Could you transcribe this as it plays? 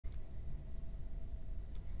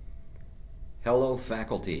Hello,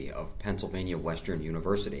 faculty of Pennsylvania Western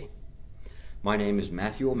University. My name is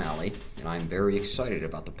Matthew O'Malley, and I'm very excited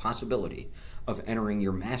about the possibility of entering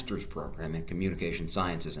your master's program in Communication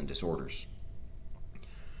Sciences and Disorders.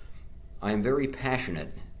 I am very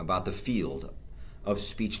passionate about the field of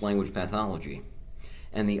speech-language pathology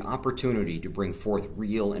and the opportunity to bring forth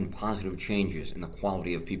real and positive changes in the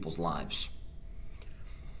quality of people's lives.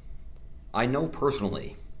 I know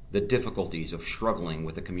personally the difficulties of struggling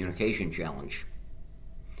with a communication challenge.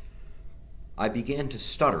 I began to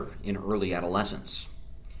stutter in early adolescence,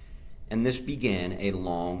 and this began a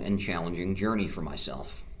long and challenging journey for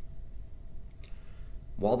myself.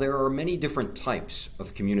 While there are many different types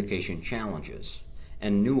of communication challenges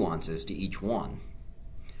and nuances to each one,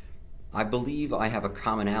 I believe I have a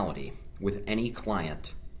commonality with any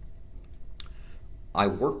client I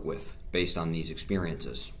work with based on these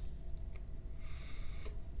experiences.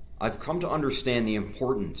 I've come to understand the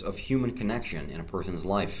importance of human connection in a person's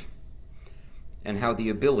life and how the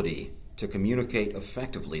ability to communicate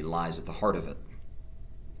effectively lies at the heart of it.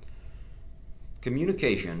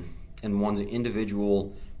 Communication and one's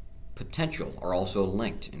individual potential are also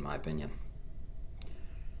linked, in my opinion.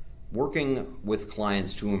 Working with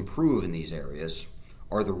clients to improve in these areas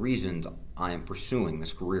are the reasons I am pursuing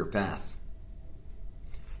this career path.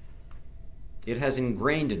 It has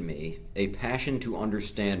ingrained in me a passion to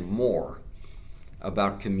understand more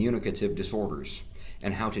about communicative disorders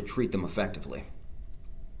and how to treat them effectively.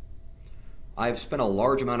 I have spent a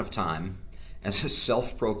large amount of time as a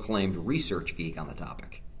self-proclaimed research geek on the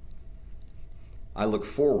topic. I look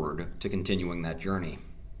forward to continuing that journey.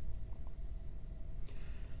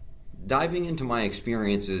 Diving into my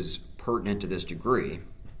experiences pertinent to this degree,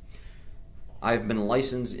 I've been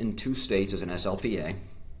licensed in 2 states as an SLPA.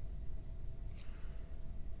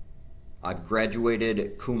 I've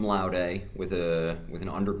graduated cum laude with an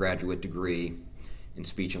undergraduate degree in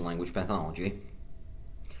speech and language pathology.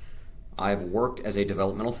 I've worked as a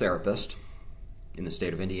developmental therapist in the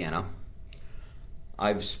state of Indiana.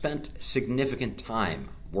 I've spent significant time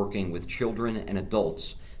working with children and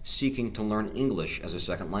adults seeking to learn English as a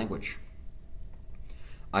second language.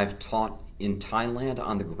 I've taught in Thailand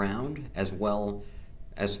on the ground as well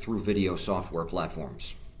as through video software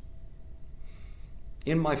platforms.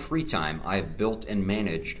 In my free time, I have built and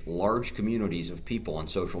managed large communities of people on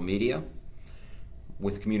social media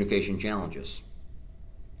with communication challenges.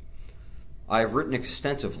 I have written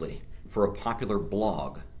extensively for a popular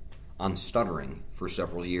blog on stuttering for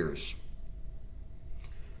several years.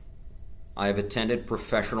 I have attended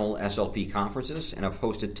professional SLP conferences and have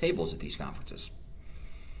hosted tables at these conferences.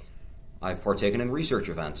 I've partaken in research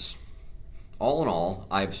events. All in all,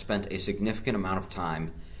 I've spent a significant amount of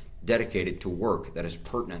time dedicated to work that is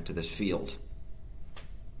pertinent to this field.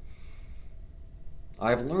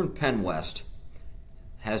 I've learned Penn West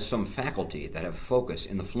has some faculty that have focus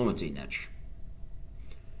in the fluency niche.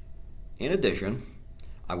 In addition,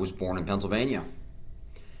 I was born in Pennsylvania.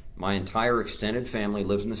 My entire extended family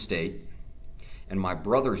lives in the state, and my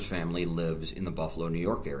brother's family lives in the Buffalo, New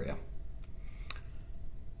York area.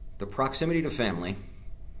 The proximity to family,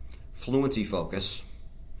 fluency focus,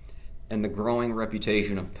 and the growing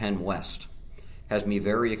reputation of Penn West has me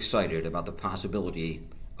very excited about the possibility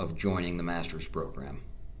of joining the master's program.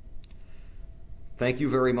 Thank you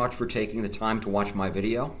very much for taking the time to watch my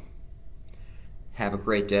video. Have a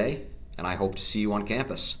great day, and I hope to see you on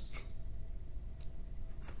campus.